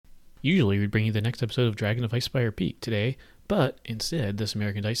Usually we'd bring you the next episode of Dragon of Icespire Peak today, but instead this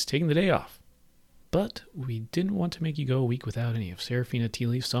American Dice is taking the day off. But we didn't want to make you go a week without any of Seraphina Tea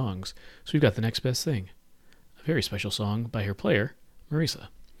Leaf's songs, so we've got the next best thing. A very special song by her player, Marisa.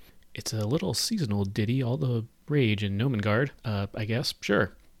 It's a little seasonal ditty, all the rage in Nomengard, I guess,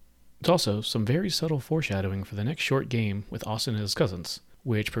 sure. It's also some very subtle foreshadowing for the next short game with Austin and his cousins,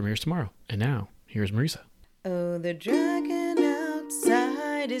 which premieres tomorrow. And now, here's Marisa. Oh, the dragon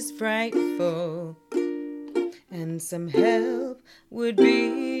outside is frightful, and some help would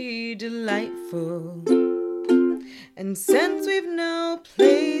be delightful. And since we've no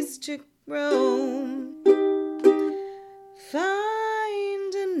place to roam,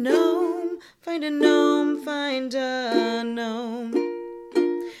 find a gnome, find a gnome, find a gnome.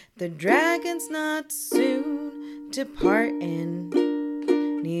 The dragon's not soon departing,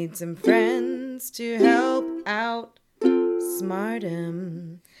 need some friends to help out, smart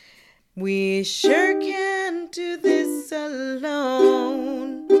 'em. We sure can't do this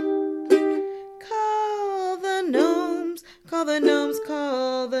alone. Call the gnomes, call the gnomes,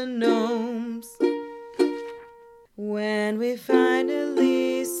 call the gnomes. When we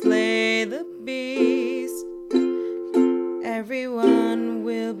finally slay the beast, everyone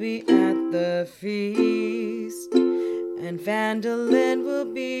will be at the feast, and Phandalin will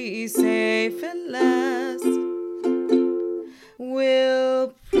be safe at last.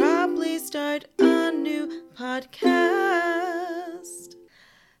 We'll probably start a new podcast.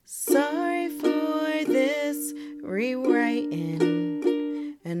 Sorry for this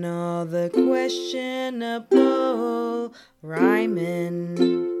rewriting and all the questionable rhyming.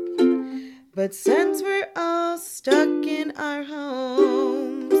 But since we're all stuck in our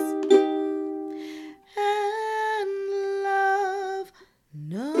homes and love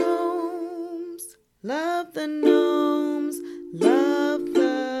gnomes, love the gnomes, love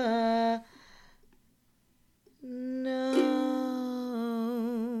the gnomes.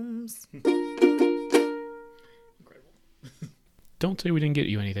 Don't say we didn't get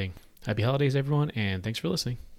you anything. Happy holidays, everyone, and thanks for listening.